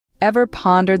Ever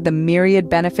pondered the myriad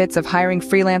benefits of hiring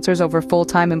freelancers over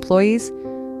full-time employees?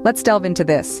 Let's delve into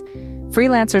this.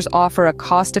 Freelancers offer a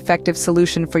cost-effective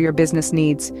solution for your business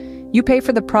needs. You pay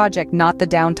for the project, not the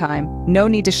downtime. No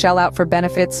need to shell out for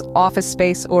benefits, office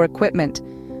space, or equipment.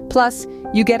 Plus,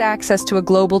 you get access to a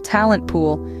global talent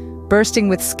pool, bursting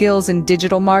with skills in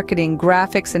digital marketing,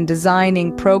 graphics and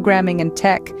designing, programming and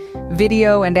tech,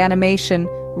 video and animation,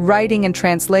 writing and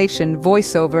translation,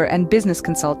 voiceover, and business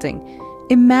consulting.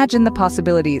 Imagine the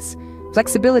possibilities.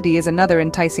 Flexibility is another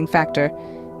enticing factor.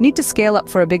 Need to scale up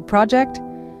for a big project?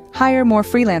 Hire more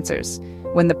freelancers.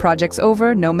 When the project's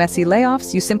over, no messy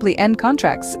layoffs, you simply end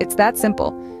contracts. It's that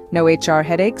simple. No HR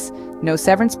headaches, no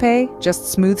severance pay,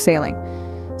 just smooth sailing.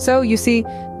 So, you see,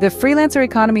 the freelancer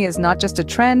economy is not just a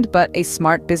trend, but a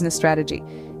smart business strategy.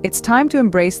 It's time to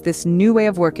embrace this new way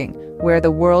of working, where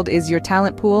the world is your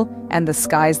talent pool and the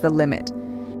sky's the limit.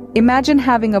 Imagine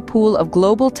having a pool of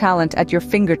global talent at your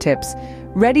fingertips,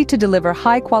 ready to deliver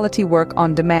high-quality work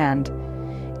on demand.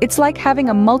 It's like having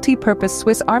a multi-purpose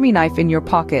Swiss Army knife in your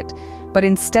pocket, but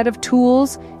instead of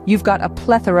tools, you've got a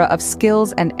plethora of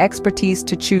skills and expertise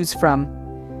to choose from.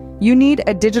 You need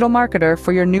a digital marketer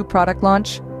for your new product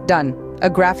launch? Done. A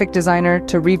graphic designer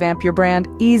to revamp your brand?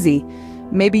 Easy.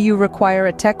 Maybe you require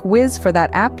a tech whiz for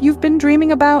that app you've been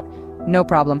dreaming about? No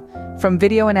problem. From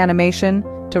video and animation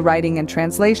to writing and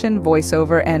translation,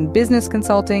 voiceover, and business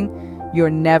consulting, you're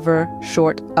never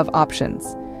short of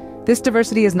options. This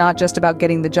diversity is not just about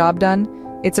getting the job done,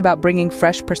 it's about bringing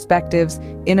fresh perspectives,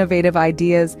 innovative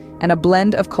ideas, and a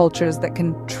blend of cultures that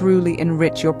can truly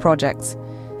enrich your projects.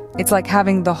 It's like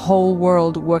having the whole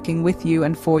world working with you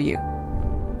and for you.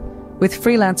 With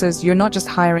freelancers, you're not just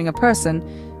hiring a person,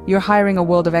 you're hiring a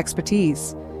world of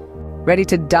expertise. Ready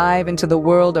to dive into the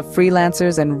world of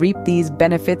freelancers and reap these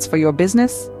benefits for your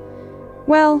business?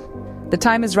 Well, the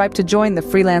time is ripe to join the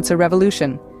freelancer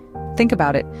revolution. Think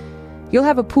about it. You'll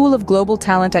have a pool of global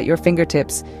talent at your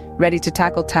fingertips, ready to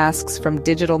tackle tasks from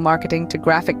digital marketing to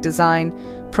graphic design,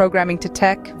 programming to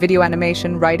tech, video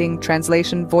animation, writing,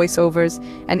 translation, voiceovers,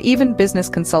 and even business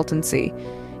consultancy.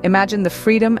 Imagine the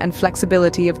freedom and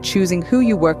flexibility of choosing who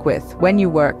you work with, when you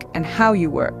work, and how you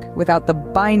work, without the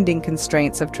binding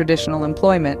constraints of traditional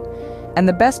employment. And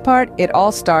the best part, it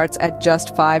all starts at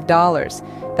just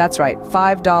 $5. That's right,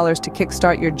 $5 to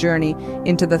kickstart your journey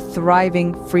into the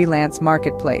thriving freelance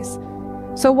marketplace.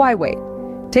 So why wait?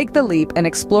 Take the leap and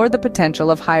explore the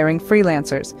potential of hiring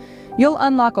freelancers. You'll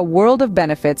unlock a world of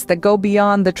benefits that go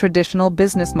beyond the traditional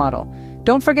business model.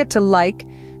 Don't forget to like,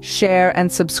 share,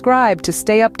 and subscribe to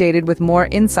stay updated with more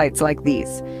insights like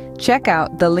these. Check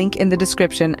out the link in the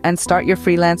description and start your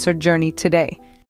freelancer journey today.